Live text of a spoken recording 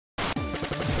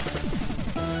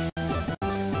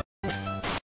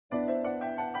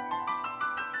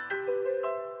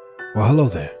Well, hello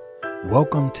there.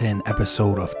 Welcome to an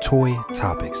episode of Toy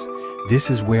Topics. This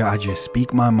is where I just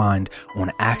speak my mind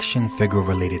on action figure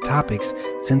related topics,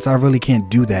 since I really can't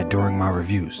do that during my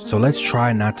reviews. So let's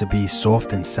try not to be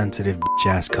soft and sensitive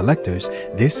bitch-ass collectors.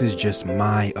 This is just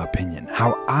my opinion,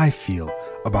 how I feel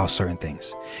about certain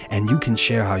things. And you can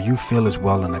share how you feel as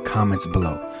well in the comments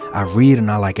below. I read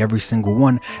and I like every single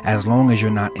one, as long as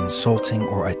you're not insulting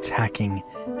or attacking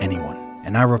anyone.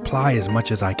 And I reply as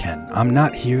much as I can. I'm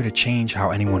not here to change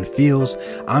how anyone feels.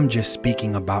 I'm just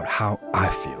speaking about how I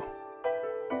feel.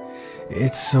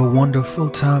 It's a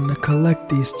wonderful time to collect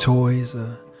these toys.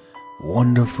 A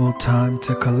wonderful time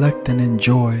to collect and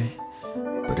enjoy.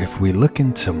 But if we look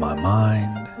into my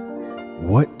mind,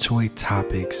 what toy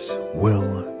topics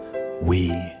will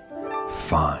we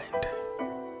find?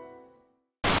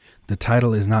 The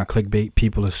title is not clickbait.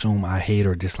 People assume I hate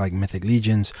or dislike Mythic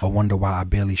Legions or wonder why I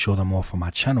barely show them off on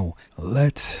my channel.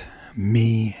 Let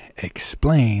me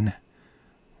explain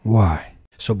why.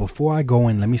 So before I go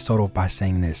in, let me start off by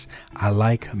saying this. I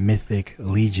like Mythic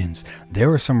Legions.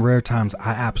 There are some rare times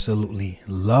I absolutely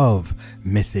love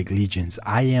Mythic Legions.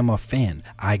 I am a fan.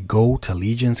 I go to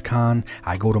Legions Con.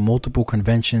 I go to multiple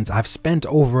conventions. I've spent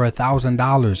over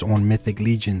 $1,000 on Mythic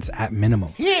Legions at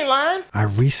minimum. He ain't lying. I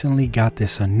recently got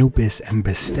this Anubis and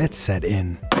Bastet set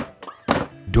in.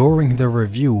 During the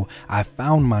review, I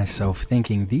found myself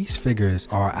thinking these figures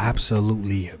are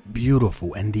absolutely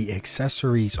beautiful and the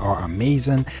accessories are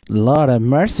amazing. Lord have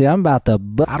mercy, I'm about to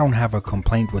I don't have a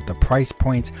complaint with the price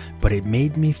point, but it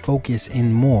made me focus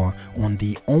in more on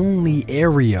the only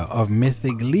area of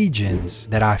Mythic Legions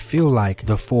that I feel like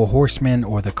the Four Horsemen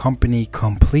or the company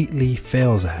completely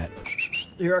fails at.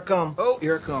 Here I come. Oh,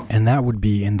 here I come. And that would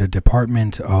be in the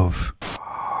department of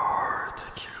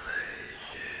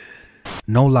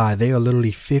no lie, they are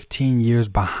literally 15 years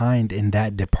behind in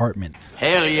that department.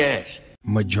 Hell yes.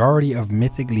 Majority of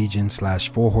Mythic Legion /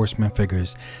 Four Horsemen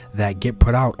figures that get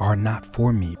put out are not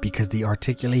for me because the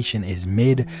articulation is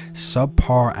mid,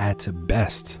 subpar at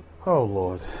best. Oh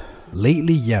Lord.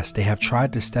 Lately, yes, they have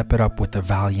tried to step it up with the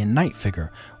Valiant Knight figure,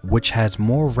 which has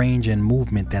more range and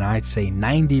movement than I'd say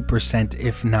 90%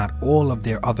 if not all of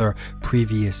their other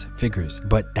previous figures.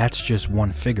 But that's just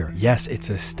one figure. Yes, it's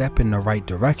a step in the right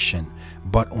direction,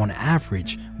 but on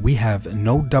average, we have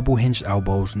no double hinged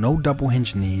elbows, no double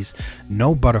hinged knees,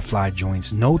 no butterfly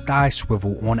joints, no thigh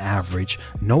swivel on average,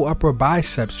 no upper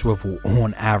bicep swivel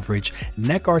on average,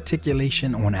 neck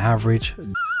articulation on average.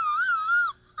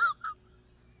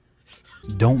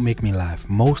 Don't make me laugh.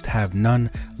 Most have none.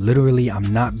 Literally,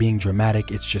 I'm not being dramatic.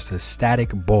 It's just a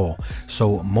static ball.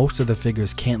 So most of the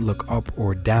figures can't look up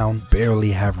or down,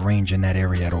 barely have range in that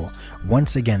area at all.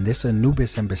 Once again, this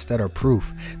Anubis and Bastet are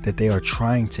proof that they are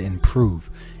trying to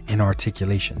improve in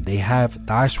articulation. They have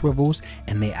thigh swivels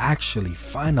and they actually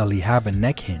finally have a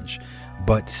neck hinge,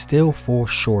 but still fall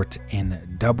short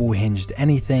in double hinged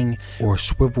anything or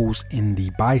swivels in the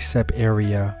bicep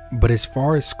area. But as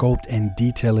far as sculpt and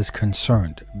detail is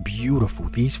concerned, beautiful.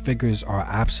 These figures are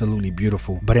absolutely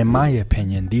beautiful, but in my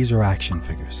opinion, these are action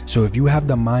figures. So if you have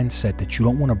the mindset that you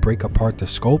don't want to break apart the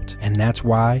sculpt, and that's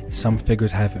why some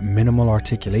figures have minimal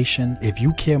articulation, if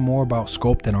you care more about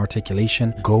sculpt than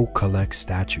articulation, go collect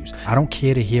statues. I don't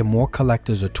care to hear more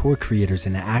collectors or toy creators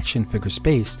in the action figure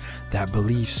space that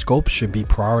believe sculpt should be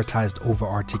prioritized over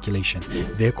articulation.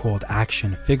 They're called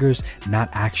action figures, not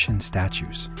action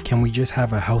statues. Can we just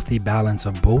have a healthy balance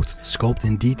of both sculpt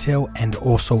and detail and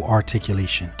also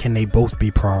articulation? Can they both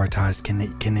be prioritized?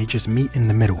 Can they just meet in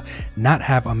the middle? Not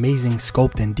have amazing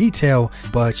sculpt and detail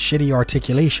but shitty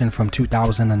articulation from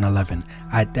 2011.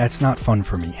 That's not fun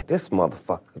for me. This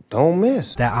motherfucker don't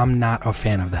miss. I'm not a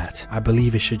fan of that. I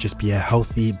believe it should just be a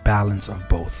healthy balance of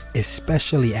both,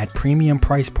 especially at premium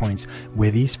price points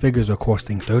where these figures are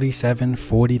costing $37,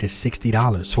 $40 to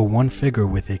 $60 for one figure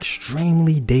with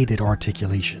extremely dated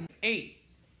articulation. Hey,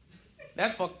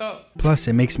 that's fucked up. Plus,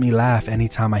 it makes me laugh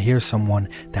anytime I hear someone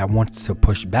that wants to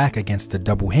push back against the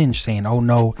double hinge saying, oh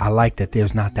no, I like that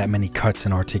there's not that many cuts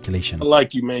in articulation. I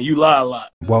like you, man. You lie a lot.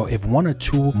 Well, if one or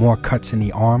two more cuts in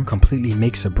the arm completely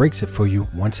makes or breaks it for you,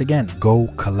 once again, go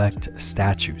collect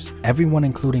statues. Everyone,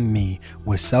 including me,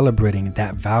 was celebrating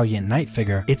that Valiant Knight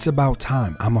figure. It's about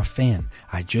time. I'm a fan.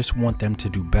 I just want them to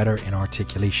do better in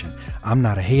articulation. I'm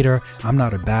not a hater. I'm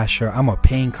not a basher. I'm a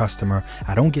paying customer.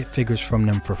 I don't get figures from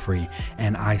them for free,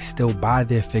 and I still buy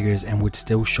their figures and would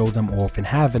still show them off and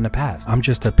have in the past. I'm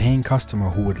just a paying customer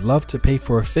who would love to pay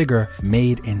for a figure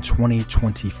made in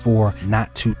 2024,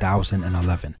 not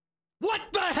 2011. What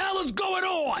the hell is going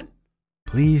on?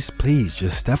 Please, please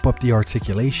just step up the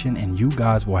articulation and you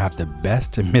guys will have the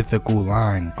best mythical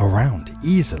line around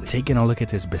easily. Taking a look at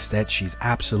this Bastet, she's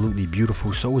absolutely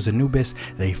beautiful. So is Anubis.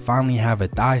 They finally have a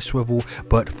thigh swivel,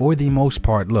 but for the most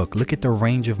part, look at the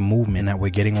range of movement that we're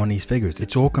getting on these figures.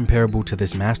 It's all comparable to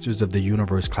this Masters of the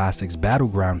Universe Classics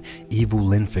Battleground Evil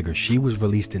Lyn figure. She was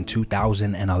released in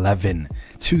 2011.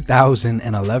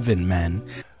 2011, man.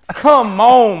 Come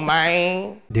on,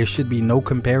 man. There should be no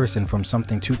comparison from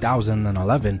something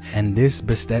 2011 and this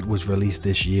Bastet was released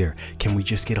this year. Can we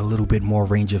just get a little bit more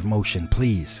range of motion,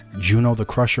 please? Juno the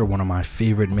Crusher, one of my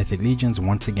favorite Mythic Legions,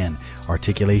 once again,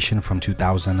 articulation from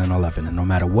 2011. And no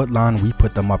matter what line we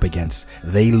put them up against,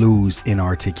 they lose in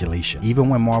articulation. Even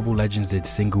when Marvel Legends did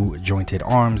single jointed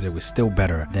arms, it was still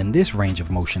better than this range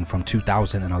of motion from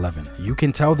 2011. You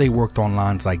can tell they worked on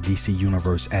lines like DC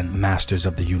Universe and Masters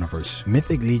of the Universe.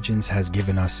 Mythic Legions has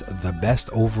given us the best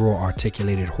overall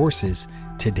articulated horses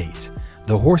to date.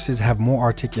 The horses have more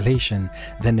articulation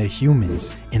than the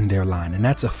humans in their line, and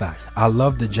that's a fact. I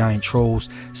love the giant trolls,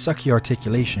 sucky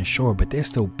articulation, sure, but they're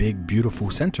still big, beautiful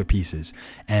centerpieces.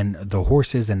 And the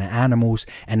horses and the animals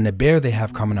and the bear they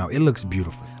have coming out, it looks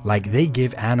beautiful. Like they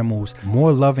give animals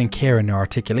more love and care in their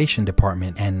articulation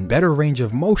department and better range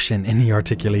of motion in the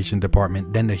articulation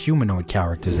department than the humanoid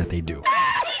characters that they do.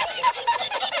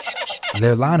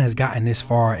 Their line has gotten this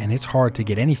far and it's hard to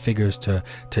get any figures to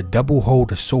double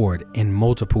hold a sword in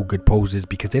multiple good poses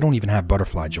because they don't even have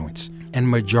butterfly joints. And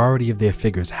majority of their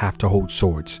figures have to hold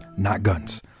swords, not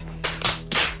guns.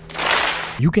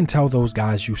 You can tell those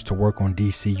guys used to work on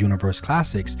DC Universe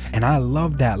Classics, and I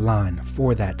love that line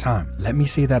for that time. Let me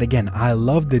say that again. I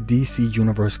love the DC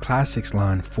Universe Classics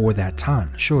line for that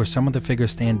time. Sure, some of the figures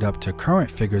stand up to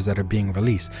current figures that are being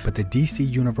released, but the DC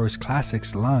Universe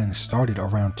Classics line started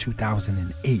around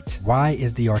 2008. Why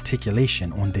is the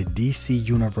articulation on the DC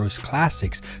Universe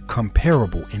Classics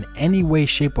comparable in any way,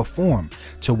 shape, or form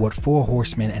to what Four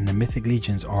Horsemen and the Mythic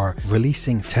Legions are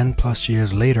releasing 10 plus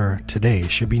years later today? It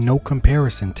should be no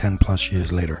comparison 10 plus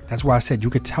years later. That's why I said you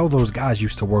could tell those guys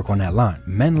used to work on that line.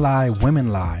 Men lie, women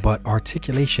lie, but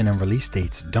articulation and release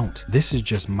dates don't. This is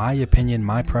just my opinion,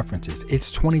 my preferences.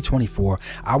 It's 2024.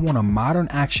 I want a modern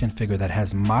action figure that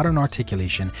has modern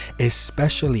articulation,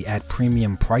 especially at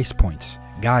premium price points.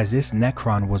 Guys, this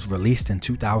Necron was released in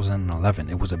 2011.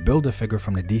 It was a Build-A-Figure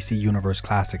from the DC Universe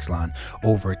Classics line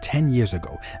over 10 years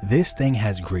ago. This thing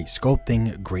has great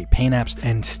sculpting, great paint apps,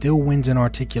 and still wins in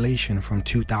articulation from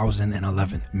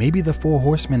 2011. Maybe the Four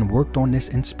Horsemen worked on this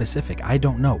in specific, I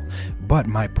don't know. But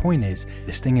my point is,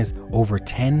 this thing is over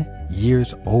 10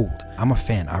 years old. I'm a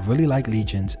fan. I really like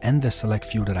Legions and the select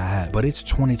few that I have, but it's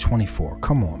 2024.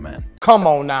 Come on, man. Come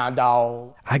on now,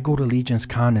 dawg. I go to Legions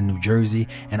Con in New Jersey,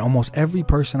 and almost every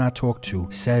person I talk to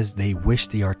says they wish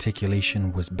the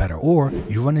articulation was better. Or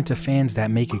you run into fans that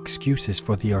make excuses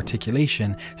for the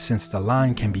articulation since the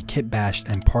line can be kit bashed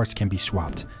and parts can be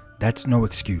swapped. That's no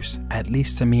excuse, at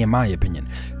least to me in my opinion.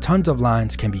 Tons of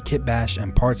lines can be kit bashed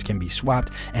and parts can be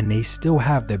swapped, and they still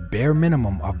have the bare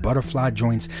minimum of butterfly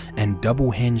joints and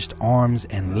double hinged arms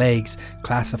and legs.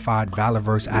 Classified,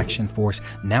 Valorverse, Action Force,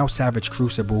 now Savage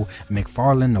Crucible,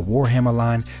 McFarlane, the Warhammer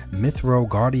line, Mithro,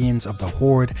 Guardians of the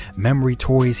Horde, Memory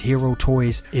Toys, Hero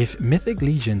Toys. If Mythic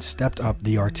Legion stepped up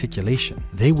the articulation,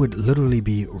 they would literally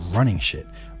be running shit.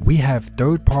 We have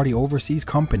third-party overseas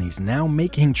companies now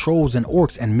making trolls and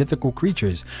orcs and mythical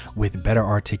creatures with better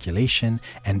articulation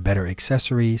and better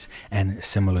accessories and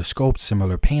similar scopes,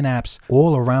 similar paint apps,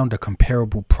 all around a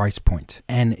comparable price point.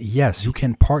 And yes, you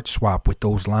can part swap with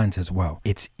those lines as well.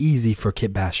 It's easy for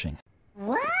kit bashing.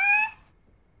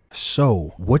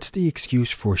 So, what's the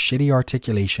excuse for shitty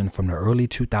articulation from the early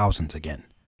 2000s again?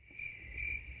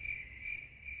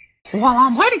 While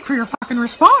I'm waiting for your fucking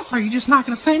response, are you just not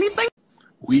going to say anything?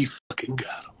 We fucking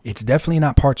got him. It's definitely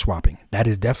not part swapping. That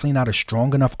is definitely not a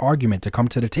strong enough argument to come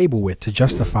to the table with to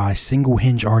justify single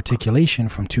hinge articulation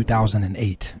from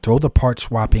 2008. Throw the part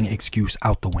swapping excuse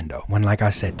out the window. When, like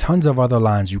I said, tons of other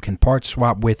lines you can part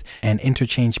swap with and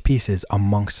interchange pieces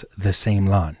amongst the same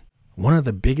line. One of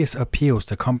the biggest appeals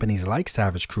to companies like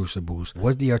Savage Crucibles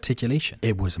was the articulation.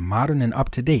 It was modern and up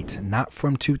to date, not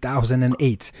from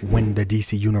 2008 when the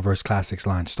DC Universe Classics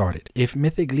line started. If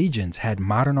Mythic Legions had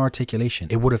modern articulation,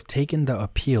 it would have taken the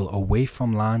appeal away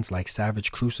from lines like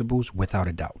Savage Crucibles without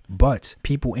a doubt. But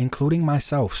people, including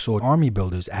myself, saw army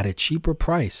builders at a cheaper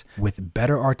price with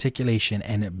better articulation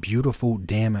and beautiful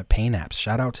damn paint apps.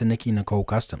 Shout out to Nikki Nicole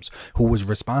Customs, who was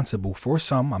responsible for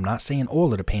some, I'm not saying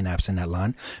all of the paint apps in that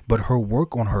line, but but her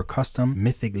work on her custom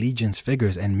Mythic Legions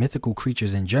figures and mythical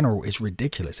creatures in general is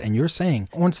ridiculous. And you're saying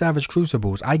on Savage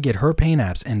Crucibles, I get her paint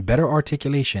apps and better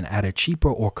articulation at a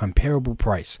cheaper or comparable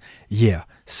price. Yeah,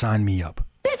 sign me up.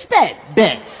 Bitch, bet.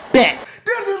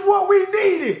 This is what we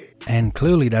needed. And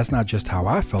clearly that's not just how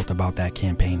I felt about that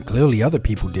campaign. Clearly other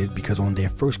people did, because on their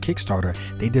first Kickstarter,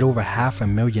 they did over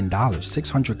 $500,000,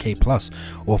 $600K plus,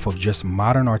 off of just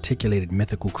modern articulated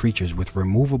mythical creatures with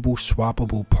removable,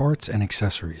 swappable parts and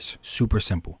accessories. Super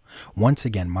simple. Once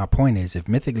again, my point is, if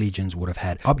Mythic Legions would have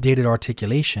had updated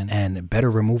articulation and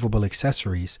better removable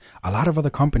accessories, a lot of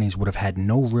other companies would have had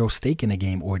no real stake in the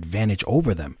game or advantage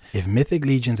over them. If Mythic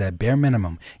Legions at bare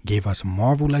minimum gave us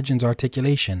Marvel Legends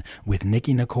articulation with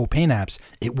Nicki Nicole paint apps,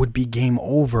 it would be game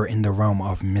over in the realm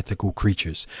of mythical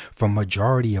creatures from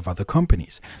majority of other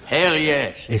companies. Hell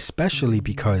yes. Especially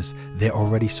because they're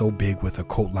already so big with a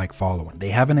cult-like following. They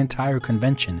have an entire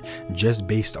convention just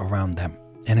based around them.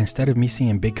 And instead of me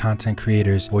seeing big content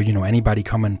creators or, you know, anybody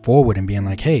coming forward and being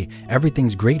like, hey,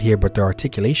 everything's great here, but the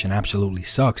articulation absolutely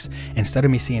sucks. Instead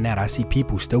of me seeing that, I see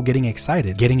people still getting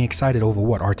excited. Getting excited over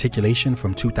what? Articulation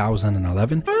from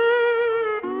 2011?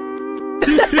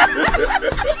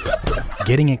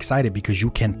 Getting excited because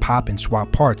you can pop and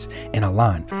swap parts in a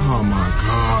line. Oh my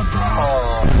God,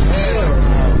 dog.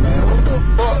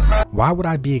 Why would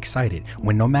I be excited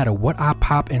when no matter what I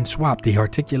pop and swap, the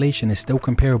articulation is still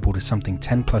comparable to something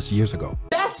 10 plus years ago?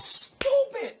 That's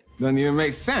stupid. Doesn't even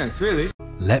make sense, really.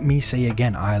 Let me say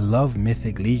again, I love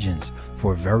Mythic Legions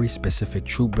for very specific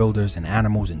troop builders and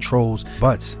animals and trolls,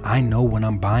 but I know when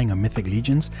I'm buying a Mythic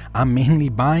Legions, I'm mainly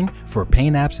buying for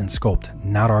paint apps and sculpt,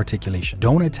 not articulation.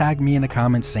 Don't attack me in the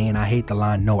comments saying I hate the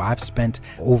line. No, I've spent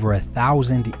over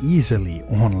 1,000 easily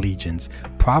on Legions,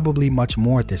 probably much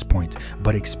more at this point,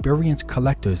 but experienced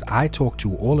collectors I talk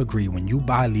to all agree when you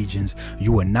buy Legions,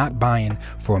 you are not buying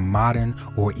for modern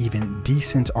or even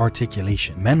decent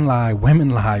articulation. Men lie, women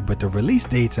lie, but the release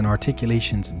dates and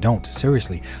articulations don't.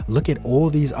 Seriously, look at all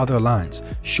these other lines.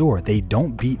 Sure, they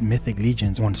don't beat Mythic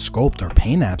Legions on sculpt or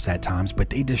paint apps at times, but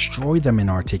they destroy them in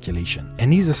articulation.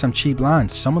 And these are some cheap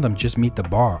lines. Some of them just meet the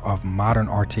bar of modern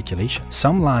articulation.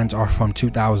 Some lines are from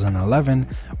 2011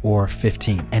 or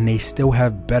 15, and they still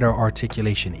have better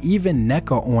articulation. Even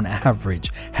NECA on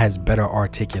average has better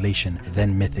articulation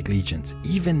than Mythic Legions.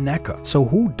 Even NECA. So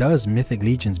who does Mythic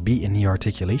Legions beat in the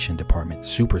articulation department?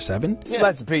 Super 7?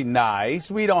 Let's be nice.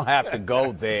 We don't have to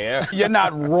go there. You're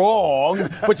not wrong,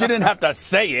 but you didn't have to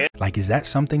say it. Like, is that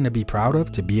something to be proud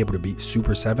of, to be able to beat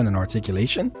Super 7 in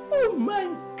articulation? Oh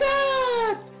my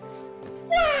God.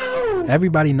 Wow.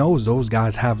 Everybody knows those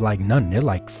guys have like none. They're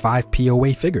like 5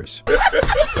 POA figures.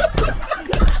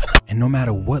 And no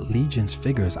matter what Legions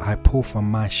figures I pull from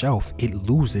my shelf, it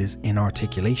loses in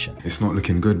articulation. It's not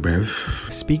looking good, bruv.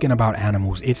 Speaking about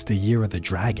animals, it's the year of the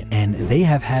dragon, and they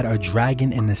have had a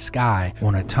dragon in the sky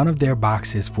on a ton of their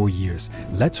boxes for years.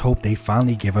 Let's hope they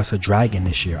finally give us a dragon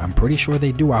this year. I'm pretty sure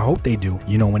they do. I hope they do.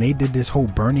 You know, when they did this whole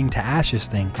burning to ashes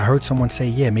thing, I heard someone say,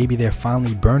 yeah, maybe they're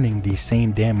finally burning these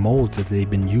same damn molds that they've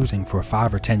been using for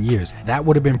 5 or 10 years. That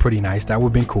would have been pretty nice. That would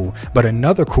have been cool. But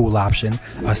another cool option,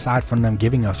 aside from them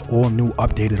giving us all new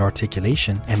updated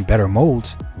articulation and better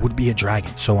molds, would be a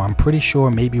dragon. So I'm pretty sure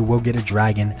maybe we'll get a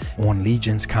dragon on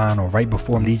Legions Con, or right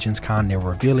before Legions Con they'll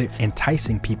reveal it,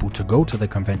 enticing people to go to the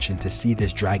convention to see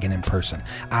this dragon in person.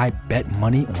 I bet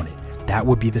money on it. That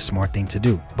would be the smart thing to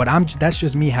do. But that's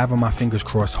just me having my fingers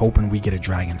crossed, hoping we get a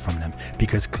dragon from them,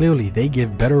 because clearly they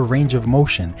give better range of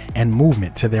motion and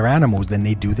movement to their animals than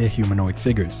they do their humanoid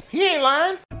figures. He ain't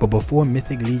lying. But before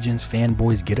Mythic Legions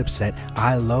fanboys get upset,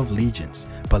 I love Legions,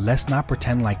 but let's not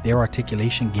pretend like their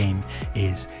articulation game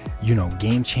is, you know,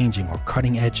 game changing or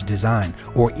cutting edge design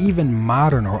or even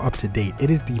modern or up to date. It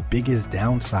is the biggest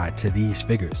downside to these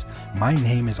figures. My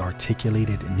name is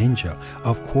Articulated Ninja.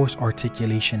 Of course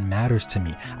articulation matters to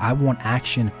me. I want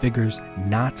action figures,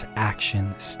 not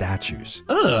action statues.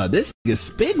 This is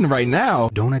spitting right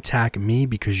now. Don't attack me,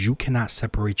 because you cannot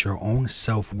separate your own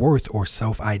self-worth or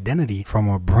self-identity from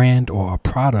a brand or a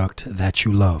product that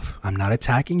you love. I'm not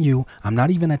attacking you. I'm not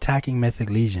even attacking Mythic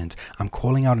Legions. I'm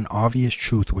calling out an obvious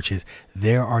truth, which is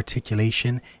their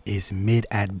articulation is mid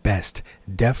at best,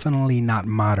 definitely not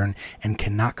modern, and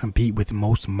cannot compete with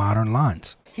most modern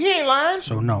lines. He ain't lying.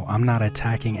 So no, I'm not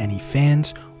attacking any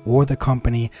fans or the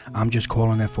company. I'm just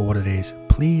calling it for what it is,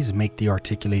 please make the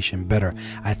articulation better.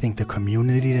 I think the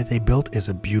community that they built is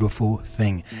a beautiful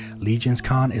thing. Legions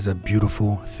Con is a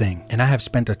beautiful thing. And I have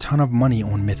spent a ton of money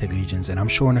on Mythic Legions, and I'm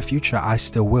sure in the future I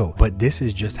still will. But this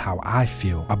is just how I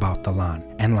feel about the line.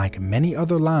 And like many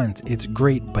other lines, it's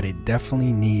great, but it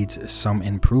definitely needs some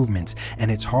improvements. And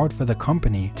it's hard for the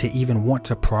company to even want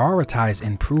to prioritize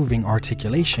improving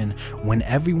articulation when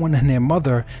everyone and their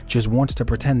mother just wants to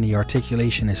pretend the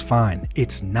articulation is fine.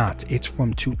 It's not. It's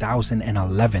from 2011.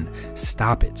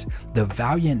 Stop it. The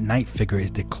Valiant Knight figure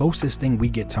is the closest thing we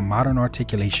get to modern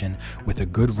articulation with a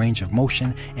good range of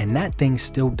motion, and that thing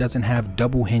still doesn't have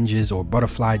double hinges or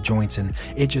butterfly joints, and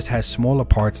it just has smaller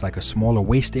parts like a smaller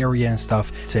waist area and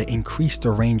stuff to increase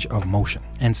the range of motion.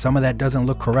 And some of that doesn't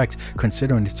look correct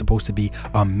considering it's supposed to be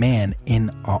a man in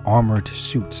an armored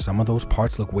suit. Some of those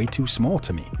parts look way too small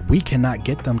to me. We cannot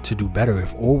get them to do better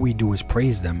if all we do is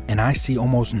praise them, and I see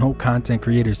almost no content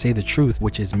creators say the truth,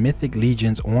 which is Mythic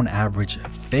Legions on average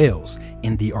fails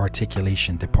in the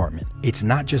articulation department. It's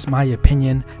not just my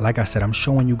opinion. Like I said, I'm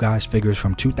showing you guys figures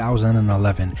from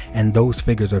 2011, and those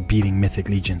figures are beating Mythic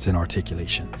Legions in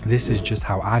articulation. This is just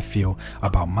how I feel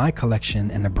about my collection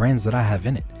and the brands that I have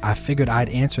in it. I figured I'd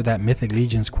answer that Mythic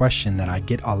Legions question that I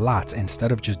get a lot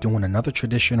instead of just doing another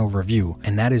traditional review,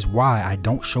 and that is why I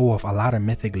don't show off a lot of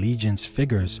Mythic Legions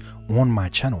figures on my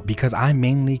channel, because I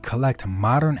mainly collect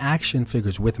modern action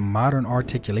figures with modern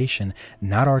articulation,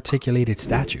 not articulated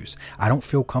statues. I don't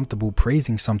feel comfortable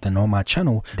praising something on my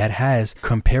channel that has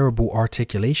comparable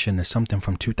articulation to something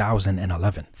from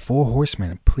 2011. Four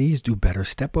Horsemen, please do better.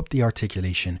 Step up the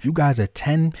articulation. You guys are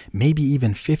 10, maybe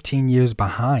even 15 years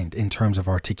behind in terms of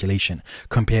articulation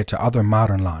compared to other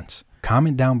modern lines.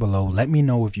 Comment down below, let me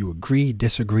know if you agree,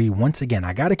 disagree. Once again,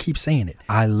 I gotta keep saying it.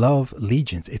 I love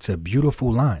Legions. It's a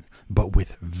beautiful line, but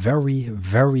with very,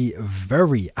 very,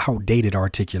 very outdated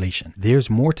articulation. There's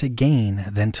more to gain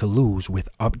than to lose with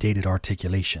updated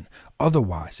articulation.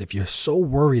 Otherwise, if you're so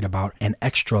worried about an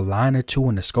extra line or two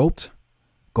in the sculpt,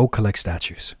 go collect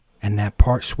statues. And that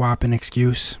part swapping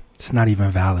excuse, it's not even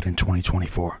valid in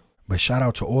 2024. But shout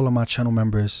out to all of my channel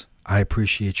members. I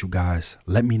appreciate you guys.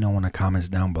 Let me know in the comments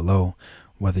down below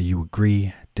whether you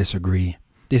agree, disagree.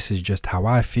 This is just how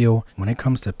I feel. When it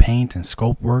comes to paint and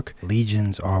sculpt work,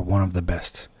 Legions are one of the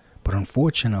best. But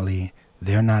unfortunately,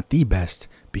 they're not the best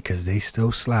because they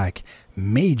still slack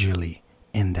majorly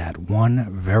in that one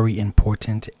very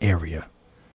important area.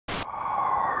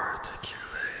 Articulation.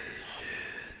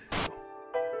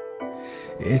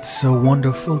 It's a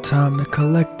wonderful time to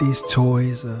collect these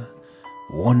toys.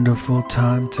 Wonderful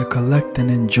time to collect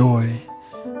and enjoy.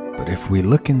 But if we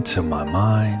look into my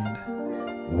mind,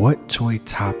 what toy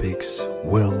topics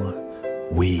will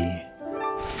we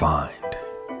find?